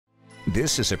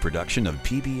This is a production of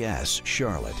PBS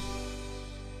Charlotte.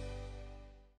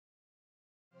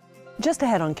 Just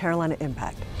ahead on Carolina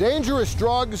Impact. Dangerous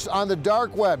drugs on the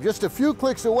dark web, just a few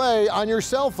clicks away on your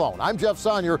cell phone. I'm Jeff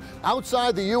Sonnier,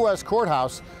 outside the U.S.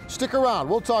 courthouse. Stick around.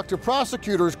 We'll talk to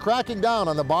prosecutors cracking down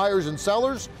on the buyers and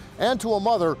sellers, and to a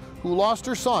mother who lost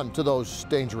her son to those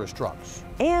dangerous drugs.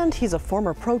 And he's a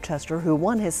former protester who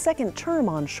won his second term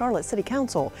on Charlotte City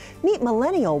Council. Meet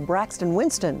millennial Braxton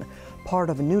Winston, part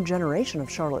of a new generation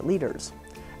of Charlotte leaders.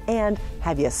 And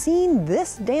have you seen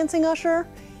this dancing usher?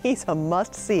 He's a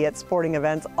must-see at sporting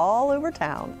events all over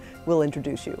town. We'll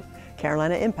introduce you.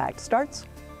 Carolina Impact starts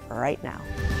right now.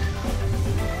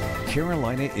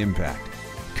 Carolina Impact,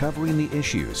 covering the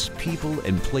issues, people,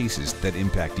 and places that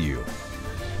impact you.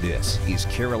 This is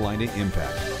Carolina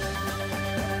Impact.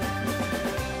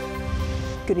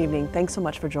 Good evening. Thanks so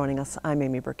much for joining us. I'm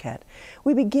Amy Burkett.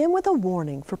 We begin with a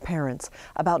warning for parents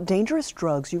about dangerous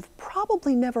drugs you've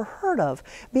probably never heard of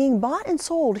being bought and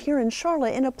sold here in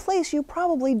Charlotte in a place you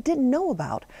probably didn't know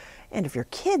about. And if your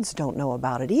kids don't know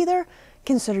about it either,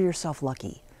 consider yourself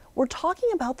lucky. We're talking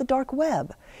about the dark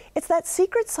web. It's that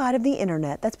secret side of the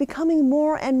internet that's becoming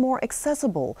more and more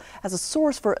accessible as a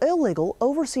source for illegal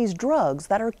overseas drugs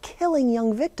that are killing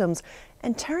young victims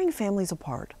and tearing families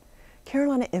apart.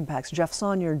 Carolina Impact's Jeff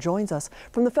Sonnier joins us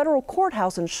from the federal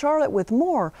courthouse in Charlotte with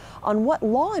more on what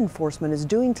law enforcement is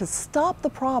doing to stop the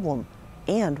problem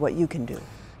and what you can do.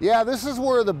 Yeah, this is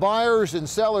where the buyers and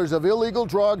sellers of illegal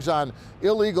drugs on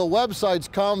illegal websites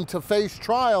come to face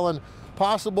trial and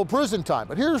possible prison time.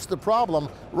 But here's the problem.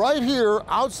 Right here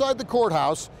outside the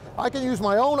courthouse, I can use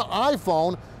my own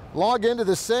iPhone, log into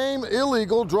the same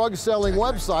illegal drug-selling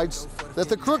websites that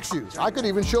the crooks use. I could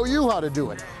even show you how to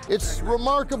do it. It's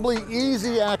remarkably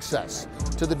easy access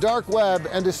to the dark web,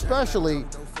 and especially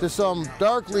to some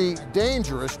darkly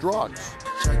dangerous drugs.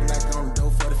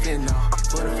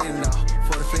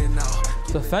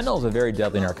 So fentanyl is a very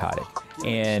deadly narcotic,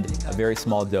 and a very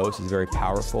small dose is very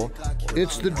powerful.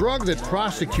 It's the drug that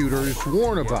prosecutors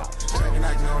warn about,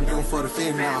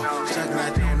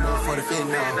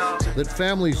 that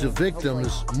families of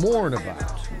victims mourn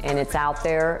about. And it's out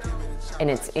there, and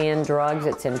it's in drugs,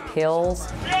 it's in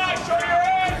pills.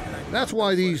 That's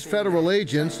why these federal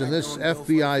agents in this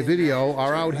FBI video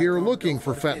are out here looking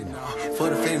for fentanyl.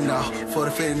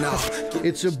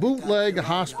 It's a bootleg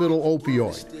hospital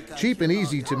opioid, cheap and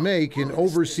easy to make in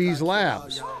overseas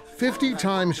labs, 50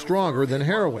 times stronger than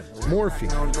heroin or morphine.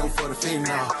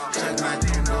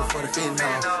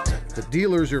 The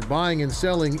dealers are buying and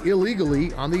selling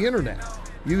illegally on the internet,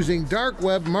 using dark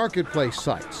web marketplace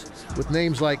sites with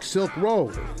names like Silk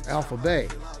Road or Alpha Bay.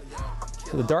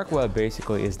 So the dark web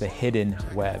basically is the hidden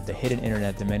web, the hidden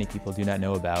internet that many people do not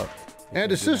know about. And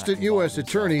Assistant U.S.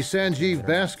 Attorney Sanjeev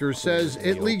Bhaskar says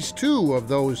at least 2 of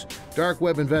those dark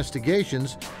web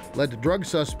investigations led to drug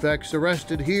suspects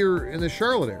arrested here in the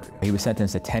Charlotte area. He was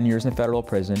sentenced to 10 years in federal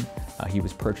prison. He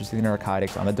was purchasing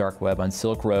narcotics on the dark web on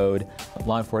Silk Road.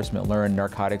 Law enforcement learned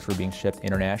narcotics were being shipped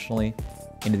internationally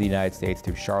into the United States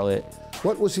through Charlotte.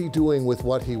 What was he doing with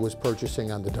what he was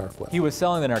purchasing on the dark web? He was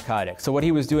selling the narcotics. So what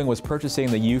he was doing was purchasing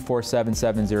the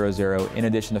U47700 in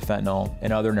addition to fentanyl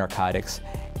and other narcotics,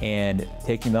 and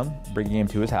taking them, bringing them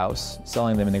to his house,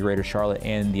 selling them in the greater Charlotte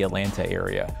and the Atlanta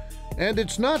area. And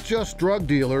it's not just drug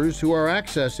dealers who are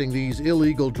accessing these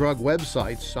illegal drug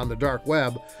websites on the dark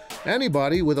web.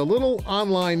 Anybody with a little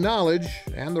online knowledge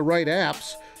and the right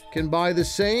apps can buy the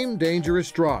same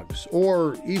dangerous drugs,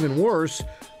 or even worse,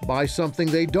 buy something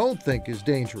they don't think is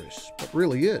dangerous, but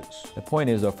really is. The point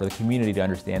is, though, for the community to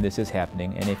understand this is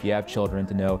happening, and if you have children,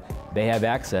 to know they have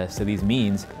access to these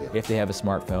means if they have a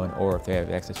smartphone or if they have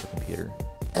access to a computer.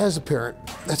 As a parent,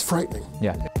 that's frightening.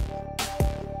 Yeah.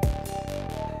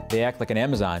 They act like an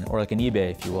Amazon or like an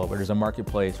eBay, if you will, where there's a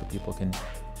marketplace where people can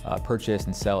purchase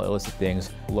and sell illicit things,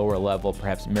 lower level,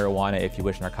 perhaps marijuana, if you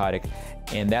wish, narcotic,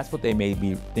 and that's what they may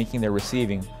be thinking they're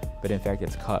receiving, but in fact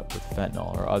it's cut with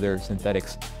fentanyl or other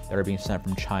synthetics that are being sent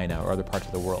from China or other parts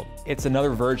of the world. It's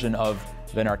another version of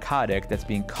the narcotic that's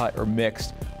being cut or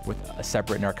mixed with a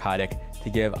separate narcotic to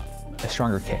give a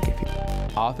stronger kick, if you will.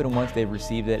 Often once they've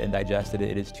received it and digested it,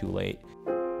 it is too late.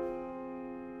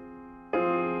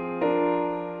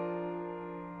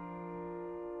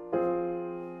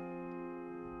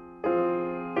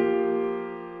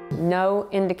 No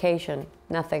indication,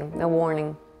 nothing, no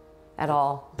warning at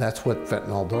all. That's what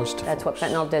fentanyl does to That's folks. what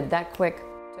fentanyl did that quick.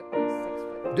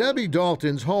 Debbie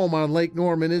Dalton's home on Lake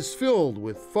Norman is filled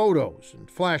with photos and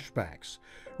flashbacks,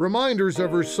 reminders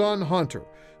of her son Hunter,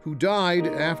 who died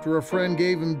after a friend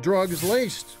gave him drugs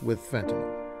laced with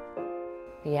fentanyl.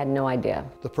 He had no idea.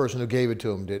 The person who gave it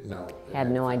to him didn't know.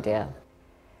 Had no idea.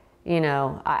 You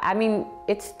know, I mean,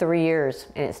 it's 3 years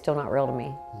and it's still not real to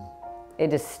me.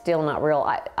 It is still not real.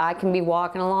 I can be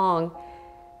walking along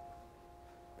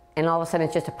and all of a sudden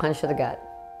it's just a punch to the gut.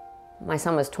 My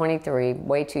son was 23,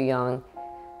 way too young,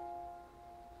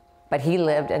 but he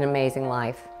lived an amazing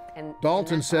life.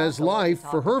 Dalton says life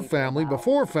for her family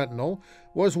before fentanyl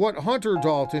was what Hunter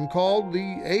Dalton called the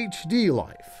HD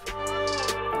life.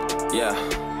 Yeah,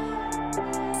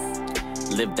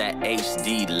 live that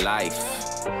HD life.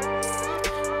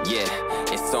 Yeah,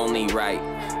 it's only right.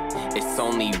 It's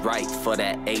only right for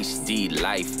that HD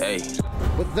life, hey.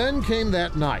 But then came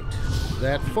that night,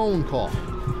 that phone call,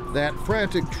 that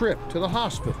frantic trip to the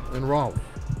hospital in Raleigh.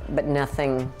 But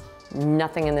nothing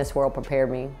in this world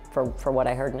prepared me for what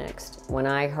I heard next. When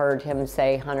I heard him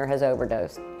say Hunter has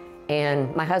overdosed,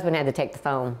 and my husband had to take the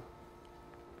phone.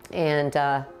 And,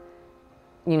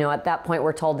 you know, at that point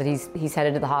we're told that he's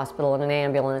headed to the hospital in an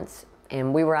ambulance.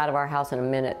 And we were out of our house in a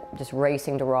minute, just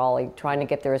racing to Raleigh, trying to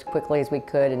get there as quickly as we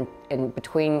could. And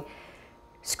between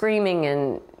screaming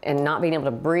and not being able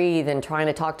to breathe and trying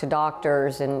to talk to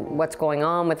doctors and what's going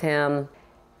on with him.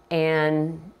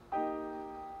 And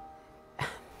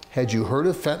had you heard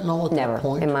of fentanyl at that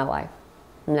point? Never in my life,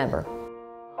 never.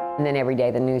 And then every day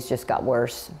the news just got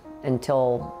worse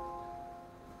until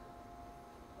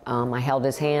I held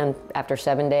his hand. After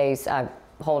 7 days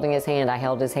holding his hand, I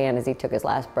held his hand as he took his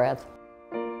last breath.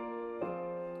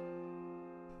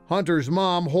 Hunter's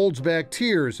mom holds back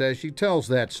tears as she tells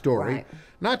that story, Right.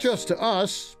 Not just to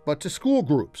us, but to school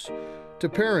groups, to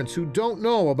parents who don't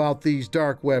know about these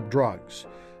dark web drugs,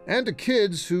 and to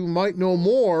kids who might know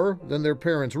more than their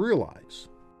parents realize.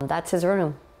 That's his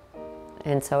room.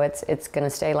 And so it's going to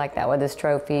stay like that with his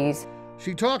trophies.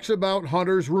 She talks about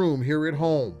Hunter's room here at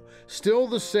home, still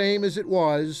the same as it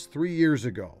was 3 years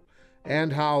ago,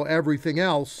 and how everything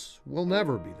else will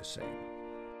never be the same.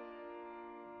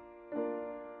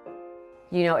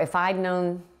 You know, if I'd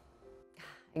known,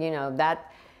 you know,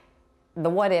 that the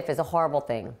what if is a horrible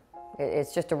thing.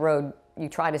 It's just a road you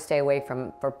try to stay away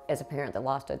from as a parent that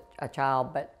lost a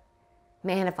child. But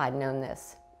man, if I'd known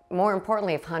this. More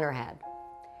importantly, if Hunter had.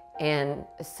 And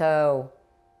so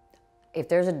if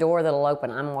there's a door that'll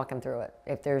open, I'm walking through it.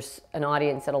 If there's an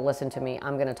audience that'll listen to me,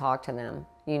 I'm going to talk to them.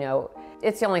 You know,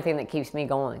 it's the only thing that keeps me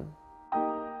going.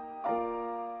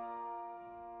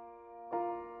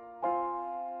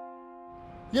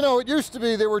 You know, it used to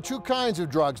be there were two kinds of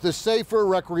drugs, the safer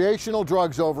recreational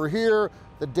drugs over here,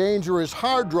 the dangerous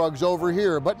hard drugs over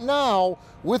here. But now,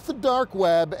 with the dark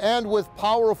web and with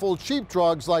powerful cheap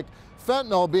drugs like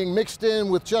fentanyl being mixed in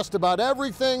with just about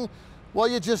everything, well,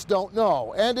 you just don't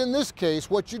know. And in this case,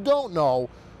 what you don't know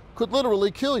could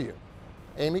literally kill you.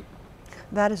 Amy?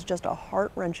 That is just a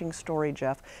heart-wrenching story,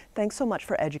 Jeff. Thanks so much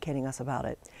for educating us about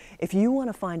it. If you want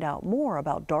to find out more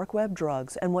about dark web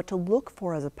drugs and what to look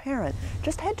for as a parent,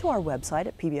 just head to our website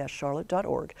at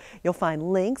pbscharlotte.org. You'll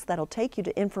find links that'll take you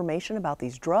to information about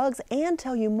these drugs and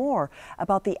tell you more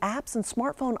about the apps and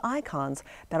smartphone icons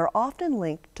that are often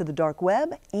linked to the dark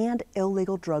web and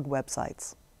illegal drug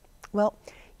websites. Well,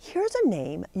 here's a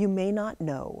name you may not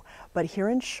know, but here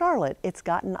in Charlotte, it's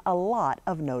gotten a lot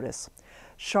of notice.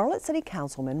 Charlotte City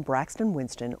Councilman Braxton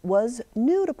Winston was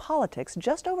new to politics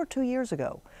just over 2 years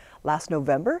ago. Last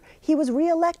November, he was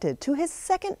re-elected to his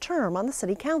second term on the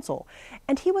City Council,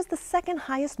 and he was the second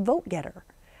highest vote getter.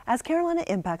 As Carolina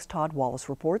Impact's Todd Wallace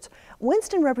reports,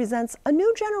 Winston represents a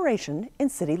new generation in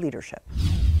city leadership.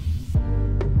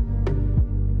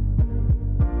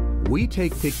 We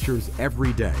take pictures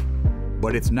every day,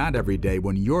 but it's not every day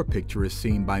when your picture is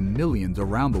seen by millions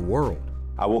around the world.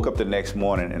 I woke up the next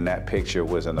morning and that picture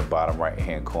was in the bottom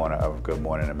right-hand corner of Good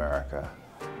Morning America.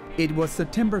 It was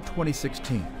September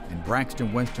 2016, and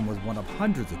Braxton Winston was one of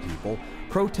hundreds of people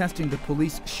protesting the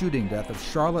police shooting death of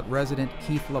Charlotte resident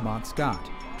Keith Lamont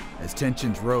Scott. As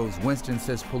tensions rose, Winston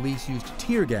says police used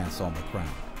tear gas on the crowd.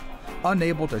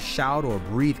 Unable to shout or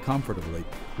breathe comfortably,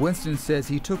 Winston says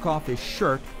he took off his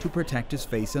shirt to protect his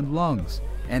face and lungs,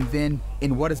 and then,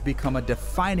 in what has become a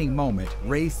defining moment,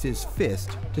 raised his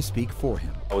fist to speak for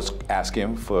him. I was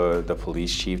asking for the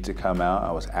police chief to come out.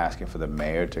 I was asking for the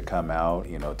mayor to come out,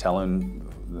 you know, telling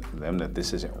them that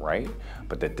this isn't right,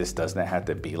 but that this doesn't have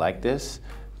to be like this.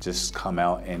 Just come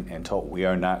out and talk. We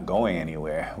are not going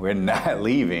anywhere. We're not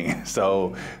leaving.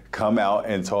 So come out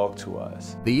and talk to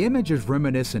us. The image is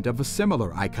reminiscent of a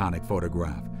similar iconic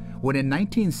photograph, when in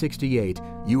 1968,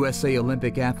 USA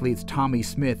Olympic athletes Tommy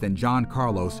Smith and John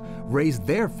Carlos raised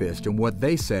their fist in what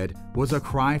they said was a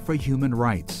cry for human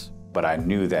rights. But I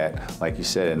knew that, like you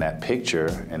said, in that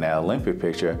picture, in that Olympic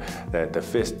picture, that the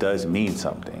fist does mean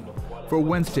something. For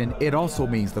Winston, it also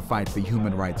means the fight for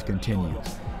human rights continues.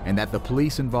 and that the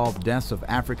police-involved deaths of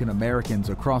African Americans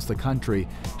across the country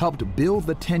helped build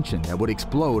the tension that would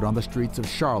explode on the streets of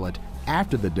Charlotte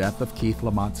after the death of Keith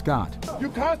Lamont Scott. You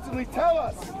constantly tell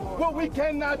us what we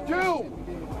cannot do.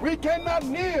 We cannot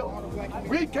kneel.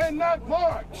 We cannot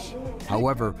march.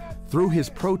 However, through his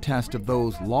protest of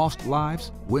those lost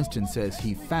lives, Winston says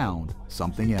he found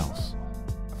something else.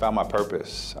 I found my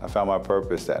purpose. I found my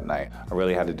purpose that night. I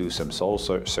really had to do some soul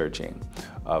searching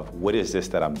of what is this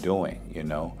that I'm doing, you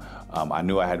know? I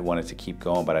knew I had wanted to keep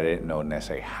going, but I didn't know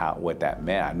necessarily what that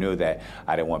meant. I knew that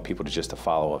I didn't want people to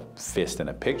follow a fist in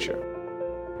a picture.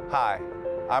 Hi,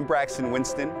 I'm Braxton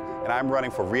Winston, and I'm running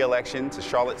for re-election to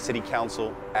Charlotte City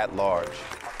Council at large.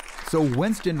 So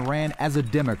Winston ran as a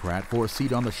Democrat for a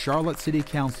seat on the Charlotte City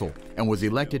Council and was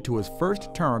elected to his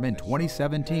first term in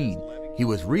 2017. He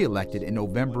was re-elected in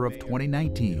November of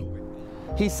 2019.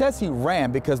 He says he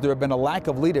ran because there had been a lack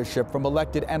of leadership from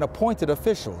elected and appointed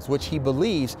officials, which he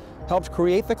believes helped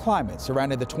create the climate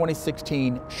surrounding the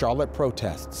 2016 Charlotte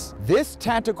protests. This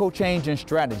tactical change in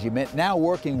strategy meant now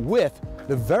working with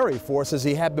the very forces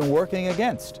he had been working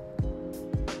against.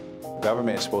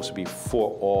 Government is supposed to be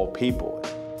for all people.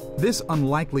 This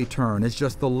unlikely turn is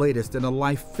just the latest in a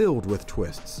life filled with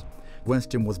twists.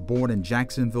 Winston was born in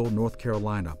Jacksonville, North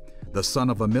Carolina, the son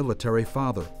of a military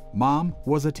father. Mom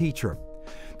was a teacher.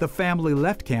 The family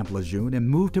left Camp Lejeune and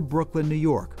moved to Brooklyn, New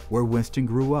York, where Winston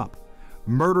grew up.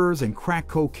 Murders and crack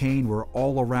cocaine were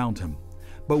all around him.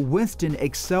 But Winston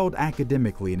excelled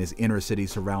academically in his inner city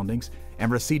surroundings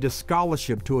and received a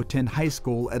scholarship to attend high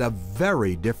school at a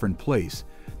very different place,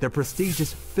 the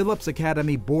prestigious Phillips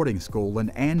Academy boarding school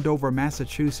in Andover,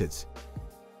 Massachusetts.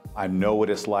 I know what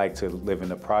it's like to live in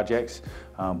the projects,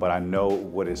 but I know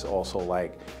what it's also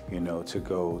like, you know, to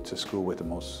go to school with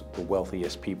the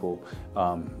wealthiest people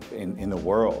in the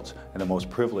world and the most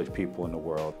privileged people in the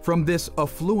world. From this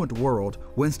affluent world,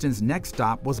 Winston's next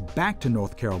stop was back to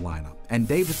North Carolina and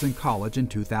Davidson College in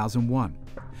 2001.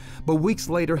 But weeks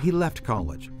later, he left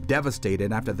college,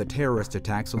 devastated after the terrorist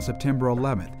attacks on September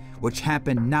 11th, which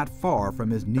happened not far from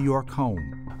his New York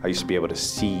home. I used to be able to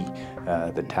see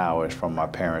the towers from my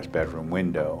parents' bedroom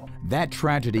window. That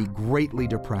tragedy greatly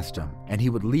depressed him, and he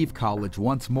would leave college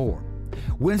once more.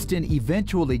 Winston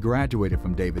eventually graduated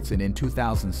from Davidson in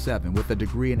 2007 with a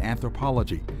degree in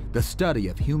anthropology, the study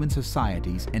of human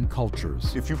societies and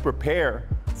cultures. If you prepare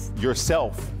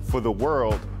yourself for the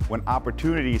world, when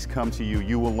opportunities come to you,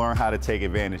 you will learn how to take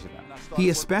advantage of them. He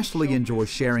especially enjoys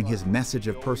sharing his message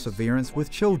of perseverance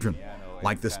with children,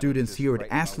 like the students here at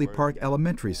Ashley Park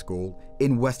Elementary School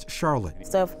in West Charlotte.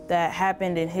 Stuff that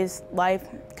happened in his life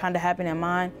kind of happened in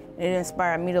mine. It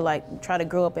inspired me to try to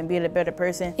grow up and be a better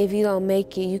person. If you don't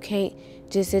make it, you can't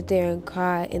just sit there and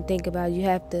cry and think about it. You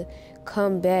have to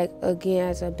come back again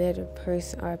as a better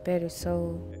person or a better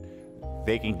soul.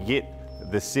 They can get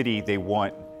the city they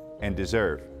want and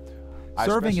deserve.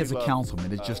 Serving as a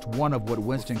councilman is just one of what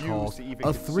Winston calls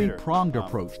a three-pronged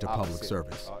approach to public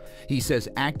service. He says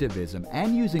activism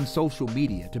and using social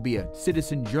media to be a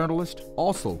citizen journalist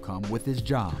also come with his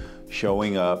job.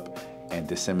 Showing up and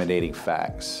disseminating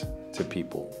facts to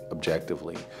people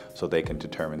objectively so they can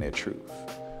determine their truth.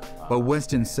 But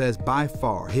Winston says by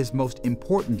far his most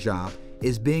important job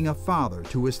is being a father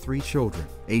to his 3 children,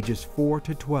 ages 4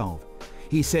 to 12.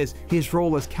 He says his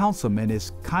role as councilman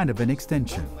is kind of an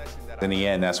extension. In the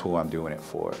end, that's who I'm doing it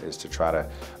for, is to try to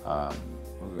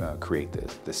create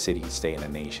the city, state, and the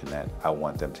nation that I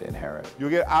want them to inherit. You'll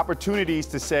get opportunities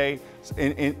to say,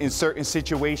 in certain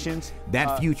situations.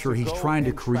 That future he's trying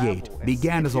to create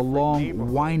began as a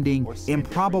long, winding,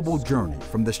 improbable journey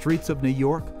from the streets of New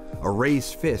York, a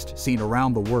raised fist seen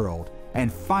around the world,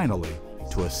 and finally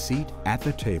to a seat at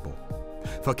the table.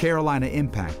 For Carolina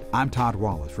Impact, I'm Todd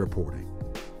Wallace reporting.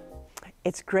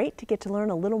 It's great to get to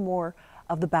learn a little more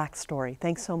of the backstory.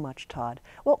 Thanks so much, Todd.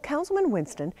 Well, Councilman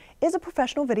Winston is a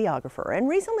professional videographer and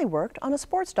recently worked on a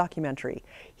sports documentary.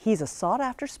 He's a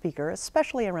sought-after speaker,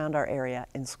 especially around our area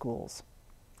in schools.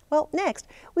 Well, next,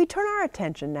 we turn our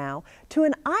attention now to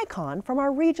an icon from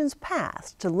our region's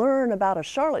past to learn about a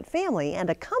Charlotte family and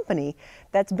a company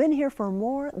that's been here for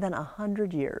more than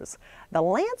 100 years. The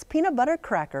Lance Peanut Butter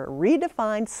Cracker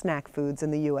redefined snack foods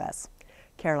in the U.S.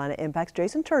 Carolina Impact's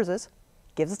Jason Terzis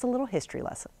gives us a little history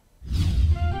lesson.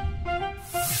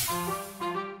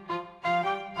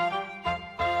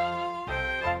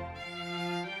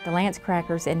 The Lance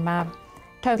crackers, in my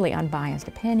totally unbiased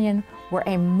opinion, were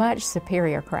a much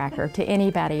superior cracker to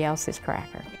anybody else's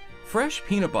cracker. Fresh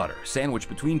peanut butter sandwiched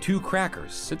between 2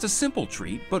 crackers. It's a simple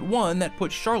treat, but one that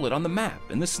put Charlotte on the map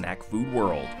in the snack food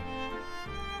world.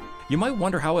 You might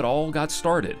wonder how it all got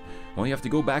started. Well, you have to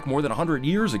go back more than 100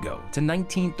 years ago to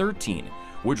 1913,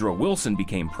 Woodrow Wilson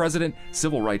became president,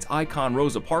 civil rights icon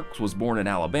Rosa Parks was born in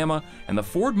Alabama, and the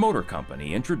Ford Motor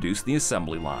Company introduced the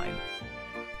assembly line.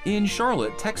 In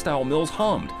Charlotte, textile mills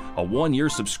hummed. A one-year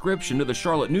subscription to the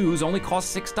Charlotte News only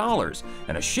cost $6,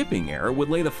 and a shipping error would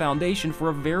lay the foundation for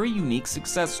a very unique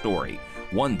success story,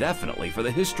 one definitely for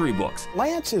the history books.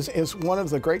 Lance is one of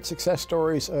the great success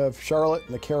stories of Charlotte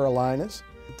and the Carolinas.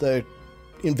 The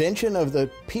invention of the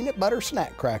peanut butter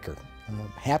snack cracker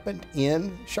happened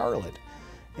in Charlotte.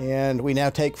 And we now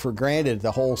take for granted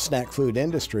the whole snack food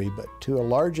industry, but to a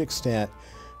large extent,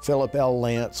 Philip L.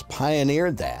 Lance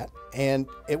pioneered that, and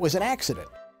it was an accident.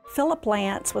 Philip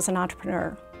Lance was an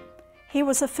entrepreneur. He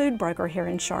was a food broker here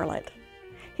in Charlotte.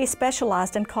 He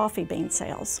specialized in coffee bean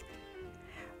sales.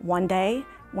 One day,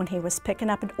 when he was picking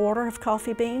up an order of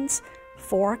coffee beans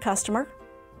for a customer,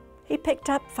 he picked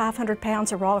up 500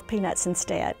 pounds of raw peanuts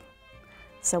instead.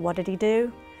 So what did he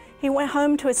do? He went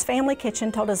home to his family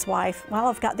kitchen, told his wife, "Well,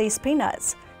 I've got these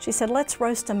peanuts." She said, "Let's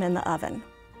roast them in the oven."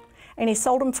 And he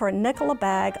sold them for $0.05 a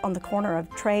bag on the corner of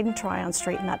Trade and Tryon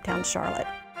Street in Uptown Charlotte.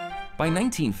 By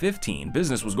 1915,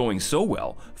 business was going so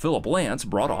well, Philip Lance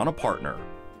brought on a partner.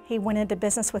 He went into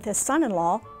business with his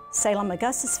son-in-law, Salem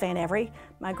Augustus Van Every,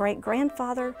 my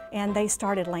great-grandfather, and they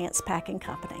started Lance Packing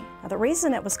Company. Now, the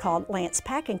reason it was called Lance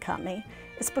Packing Company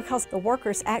is because the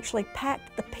workers actually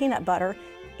packed the peanut butter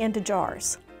into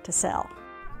jars to sell.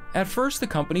 At first, the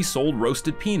company sold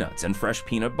roasted peanuts and fresh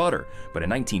peanut butter, but in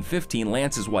 1915,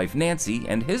 Lance's wife Nancy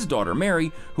and his daughter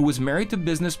Mary, who was married to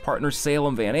business partner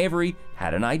Salem Van Avery,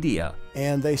 had an idea.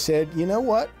 And they said, you know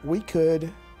what, we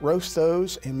could roast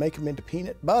those and make them into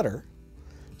peanut butter,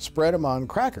 spread them on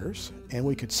crackers, and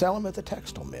we could sell them at the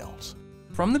textile mills.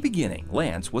 From the beginning,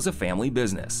 Lance was a family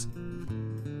business.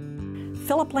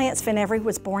 Philip Lance Van Every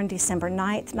was born December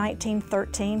 9th,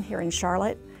 1913 here in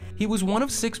Charlotte. He was one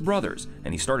of 6 brothers,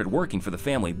 and he started working for the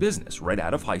family business right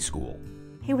out of high school.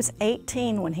 He was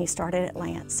 18 when he started at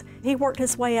Lance. He worked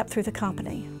his way up through the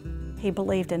company. He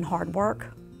believed in hard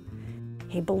work,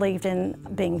 he believed in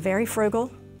being very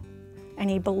frugal, and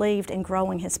he believed in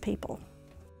growing his people.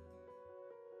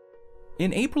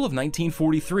 In April of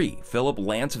 1943, Philip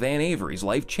Lance Van Avery's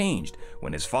life changed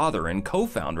when his father and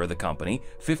co-founder of the company,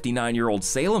 59-year-old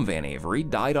Salem Van Avery,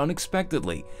 died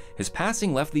unexpectedly. His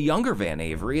passing left the younger Van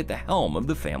Avery at the helm of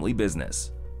the family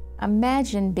business.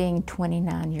 Imagine being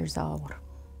 29 years old,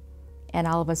 and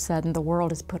all of a sudden the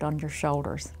world is put on your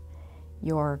shoulders.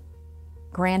 Your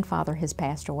grandfather has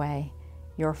passed away.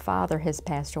 Your father has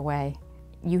passed away.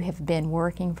 You have been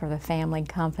working for the family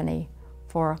company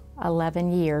for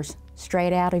 11 years,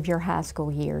 straight out of your high school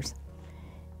years.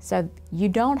 So you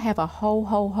don't have a whole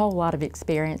lot of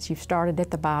experience. You've started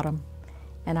at the bottom,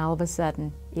 and all of a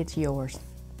sudden, it's yours.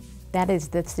 That is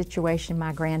the situation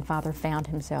my grandfather found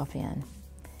himself in.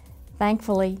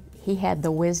 Thankfully, he had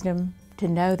the wisdom to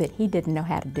know that he didn't know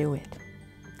how to do it.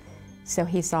 So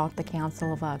he sought the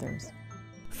counsel of others.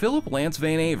 Philip Lance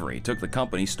Van Avery took the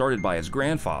company started by his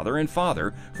grandfather and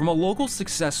father from a local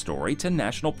success story to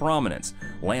national prominence.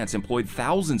 Lance employed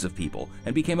thousands of people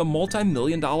and became a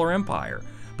multi-million-dollar empire.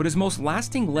 But his most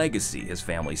lasting legacy, his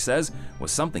family says,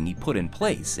 was something he put in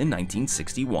place in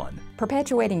 1961.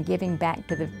 Perpetuating giving back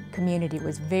to the community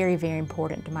was very, very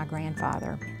important to my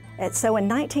grandfather. So in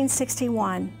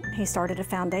 1961, he started a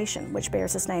foundation which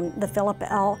bears his name, the Philip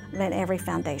L. Van Avery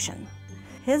Foundation.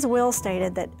 His will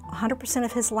stated that 100%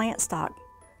 of his Lance stock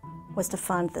was to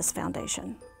fund this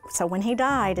foundation. So when he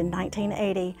died in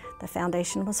 1980, the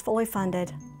foundation was fully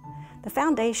funded. The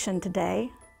foundation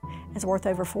today is worth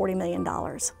over $40 million.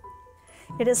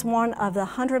 It is one of the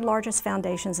 100 largest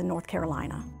foundations in North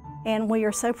Carolina. And we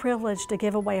are so privileged to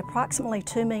give away approximately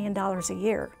 $2 million a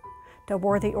year to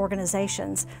worthy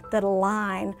organizations that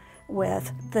align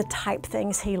with the type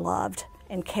things he loved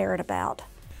and cared about.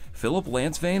 Philip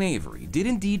Lance Van Avery did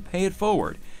indeed pay it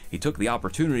forward. He took the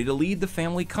opportunity to lead the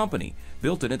family company,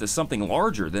 built it into something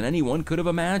larger than anyone could have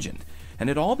imagined. And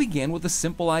it all began with a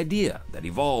simple idea that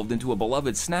evolved into a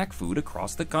beloved snack food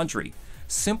across the country.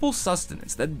 Simple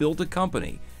sustenance that built a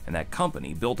company, and that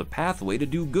company built a pathway to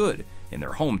do good in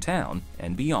their hometown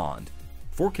and beyond.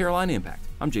 For Carolina Impact,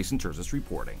 I'm Jason Terzis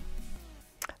reporting.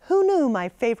 Who knew my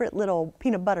favorite little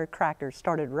peanut butter crackers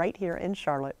started right here in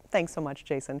Charlotte? Thanks so much,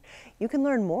 Jason. You can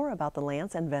learn more about the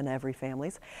Lance and Van Avery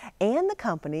families and the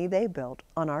company they built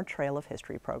on our Trail of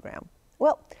History program.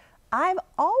 Well, I've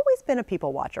always been a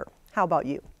people watcher. How about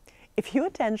you? If you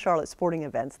attend Charlotte sporting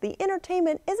events, the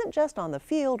entertainment isn't just on the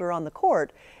field or on the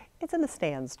court, it's in the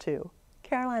stands too.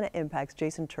 Carolina Impact's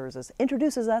Jason Terzis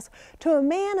introduces us to a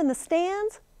man in the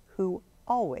stands who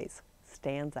always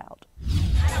stands out.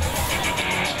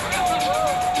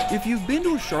 If you've been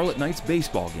to a Charlotte Knights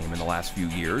baseball game in the last few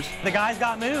years, the guy's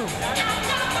got moved.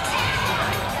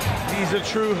 He's a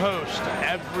true host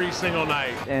every single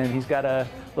night. And he's got a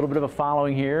little bit of a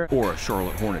following here. Or a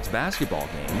Charlotte Hornets basketball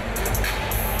game.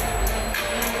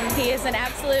 He is an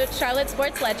absolute Charlotte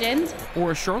sports legend.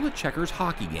 Or a Charlotte Checkers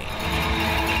hockey game.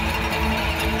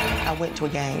 I went to a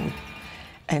game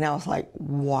and I was like,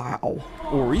 wow.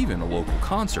 Or even a local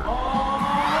concert.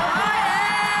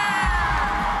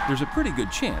 There's a pretty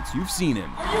good chance you've seen him.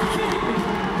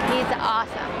 He's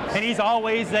awesome. And he's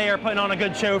always there putting on a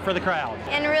good show for the crowd.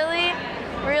 And really,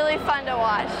 really fun to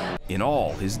watch. In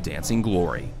all his dancing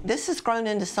glory. This has grown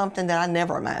into something that I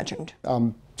never imagined.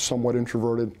 I'm somewhat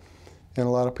introverted, and a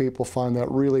lot of people find that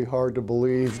really hard to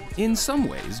believe. In some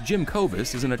ways, Jim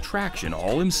Kovas is an attraction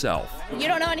all himself. You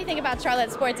don't know anything about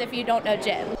Charlotte sports if you don't know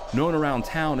Jim. Known around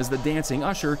town as the dancing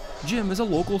usher, Jim is a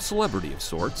local celebrity of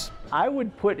sorts. I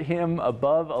would put him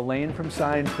above Elaine from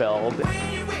Seinfeld.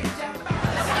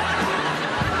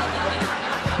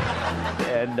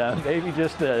 And maybe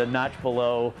just a notch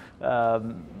below,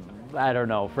 I don't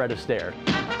know, Fred Astaire.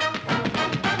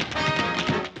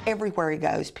 Everywhere he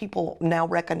goes, people now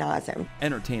recognize him.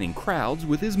 Entertaining crowds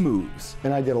with his moves.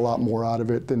 And I get a lot more out of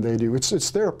it than they do.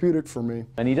 It's therapeutic for me.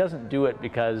 And he doesn't do it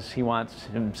because he wants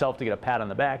himself to get a pat on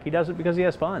the back. He does it because he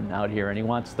has fun out here and he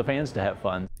wants the fans to have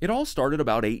fun. It all started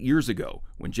about 8 years ago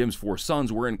when Jim's 4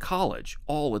 sons were in college,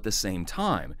 all at the same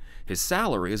time. His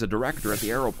salary as a director at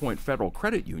the Arrow Point Federal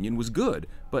Credit Union was good,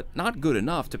 but not good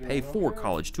enough to pay 4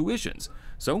 college tuitions.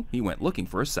 So he went looking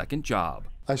for a second job.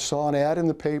 I saw an ad in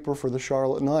the paper for the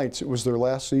Charlotte Knights. It was their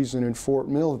last season in Fort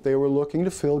Mill that they were looking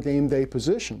to fill game day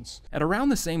positions. At around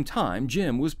the same time,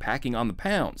 Jim was packing on the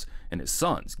pounds, and his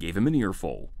sons gave him an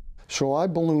earful. So I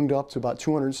ballooned up to about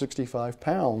 265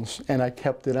 pounds, and I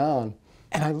kept it on.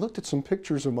 And I looked at some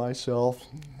pictures of myself,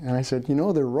 and I said, you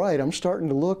know, they're right. I'm starting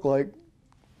to look like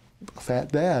a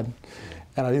fat dad.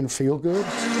 And I didn't feel good.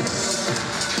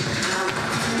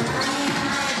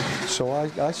 So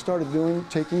I started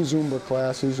taking Zumba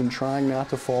classes and trying not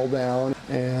to fall down,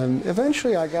 and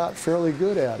eventually I got fairly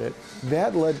good at it.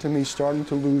 That led to me starting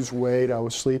to lose weight. I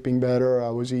was sleeping better, I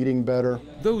was eating better.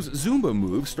 Those Zumba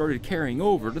moves started carrying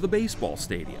over to the baseball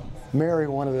stadium. Mary,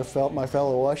 one of my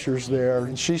fellow ushers there,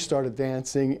 and she started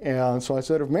dancing, and so I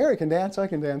said, if Mary can dance, I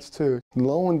can dance too. And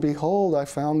lo and behold, I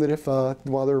found that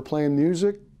while they were playing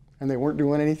music and they weren't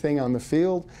doing anything on the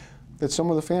field, that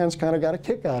some of the fans kind of got a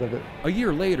kick out of it. A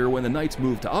year later, when the Knights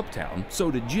moved to Uptown,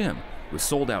 so did Jim. With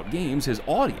sold-out games, his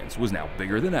audience was now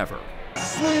bigger than ever.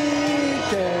 Sweet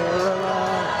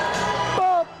Caroline,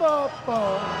 ba, ba,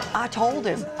 ba. I told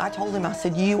him, I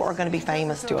said, you are going to be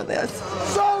famous doing this.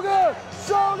 So good,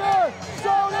 so good,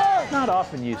 so good. Not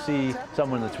often you see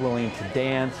someone that's willing to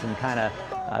dance and kind of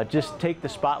just take the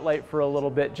spotlight for a little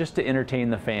bit just to entertain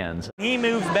the fans. He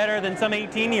moves better than some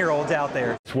 18-year-olds out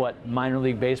there. It's what minor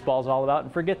league baseball is all about,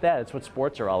 and forget that, it's what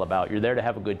sports are all about. You're there to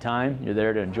have a good time, you're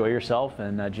there to enjoy yourself,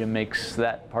 and Jim makes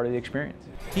that part of the experience.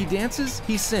 He dances,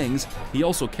 he sings, he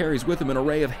also carries with him an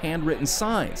array of handwritten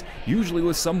signs, usually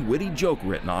with some witty joke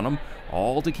written on them,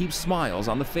 all to keep smiles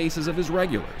on the faces of his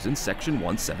regulars in Section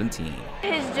 117.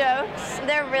 His jokes,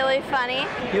 they're really funny.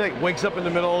 He wakes up in the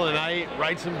middle of the night,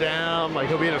 writes them down,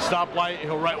 he'll be at a stoplight,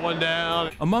 he'll write one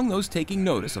down. Among those taking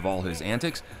notice of all his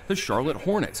antics, the Charlotte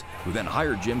Hornets, who then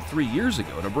hired Jim 3 years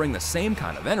ago to bring the same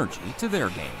kind of energy to their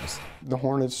games. The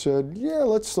Hornets said, yeah,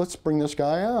 let's bring this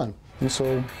guy on. And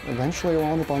so eventually I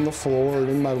wound up on the floor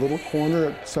in my little corner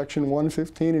at Section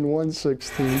 115 and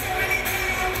 116.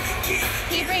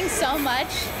 He brings so much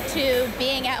to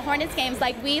being at Hornets games.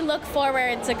 We look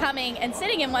forward to coming and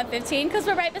sitting in 115 because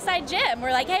we're right beside Jim.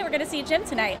 We're like, hey, we're going to see Jim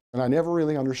tonight. And I never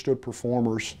really understood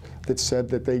performers that said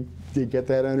that they get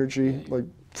that energy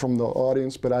from the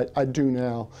audience, but I do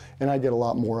now, and I get a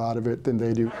lot more out of it than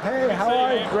they do. Hey, how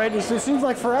are you? Great. It seems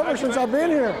like forever since I've been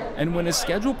here. And when his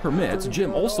schedule permits,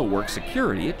 Jim also works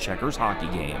security at Checkers hockey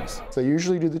games. They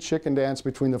usually do the chicken dance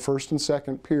between the first and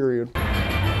second period.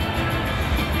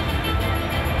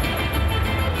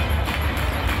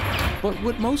 But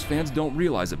what most fans don't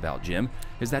realize about Jim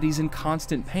is that he's in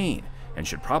constant pain and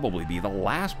should probably be the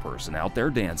last person out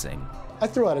there dancing. I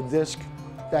threw out a disc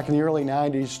back in the early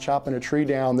 90s, chopping a tree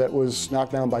down that was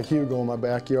knocked down by Hugo in my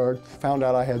backyard. Found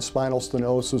out I had spinal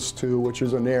stenosis too, which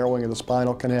is a narrowing of the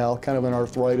spinal canal, kind of an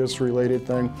arthritis-related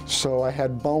thing. So I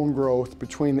had bone growth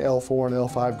between the L4 and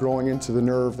L5 growing into the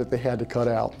nerve that they had to cut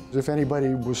out. If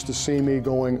anybody was to see me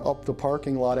going up the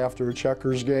parking lot after a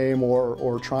Checkers game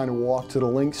or trying to walk to the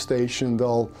link station,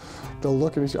 they'll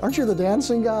look at me and say, aren't you the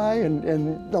dancing guy?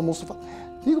 And almost,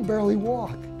 you can barely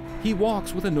walk. He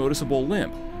walks with a noticeable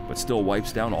limp, but still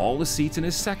wipes down all the seats in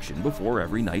his section before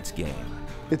every night's game.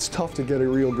 It's tough to get a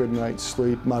real good night's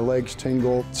sleep. My legs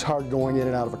tingle. It's hard going in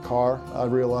and out of a car. I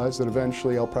realize that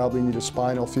eventually I'll probably need a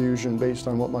spinal fusion based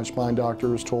on what my spine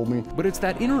doctor has told me. But it's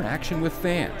that interaction with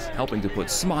fans, helping to put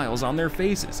smiles on their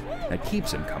faces, that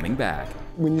keeps him coming back.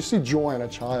 When you see joy on a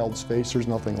child's face, there's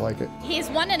nothing like it. He's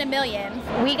 1 in a million.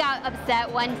 We got upset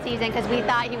one season because we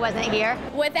thought he wasn't here.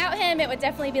 Without him, it would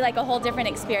definitely be like a whole different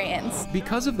experience.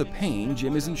 Because of the pain,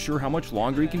 Jim isn't sure how much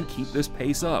longer he can keep this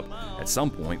pace up. At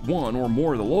some point, one or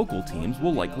more of the local teams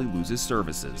will likely lose his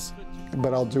services.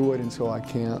 But I'll do it until I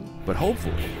can't. But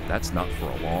hopefully, that's not for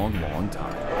a long, long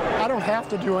time. I don't have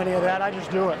to do any of that, I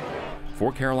just do it.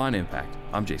 For Carolina Impact,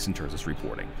 I'm Jason Terzis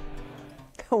reporting.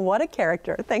 What a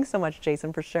character. Thanks so much,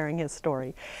 Jason, for sharing his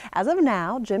story. As of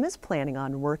now, Jim is planning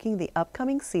on working the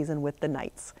upcoming season with the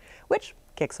Knights, which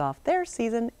kicks off their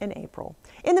season in April.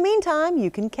 In the meantime,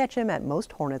 you can catch him at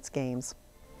most Hornets games.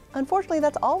 Unfortunately,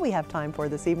 that's all we have time for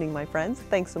this evening, my friends.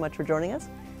 Thanks so much for joining us.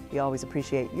 We always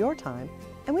appreciate your time,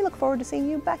 and we look forward to seeing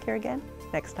you back here again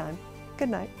next time. Good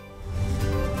night.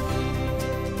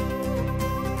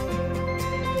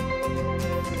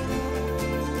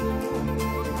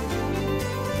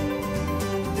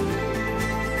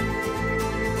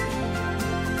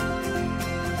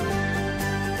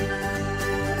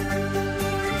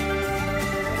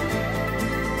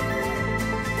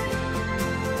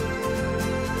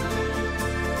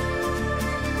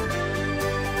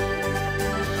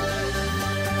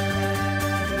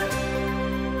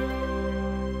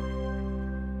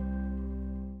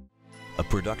 A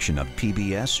production of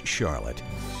PBS Charlotte.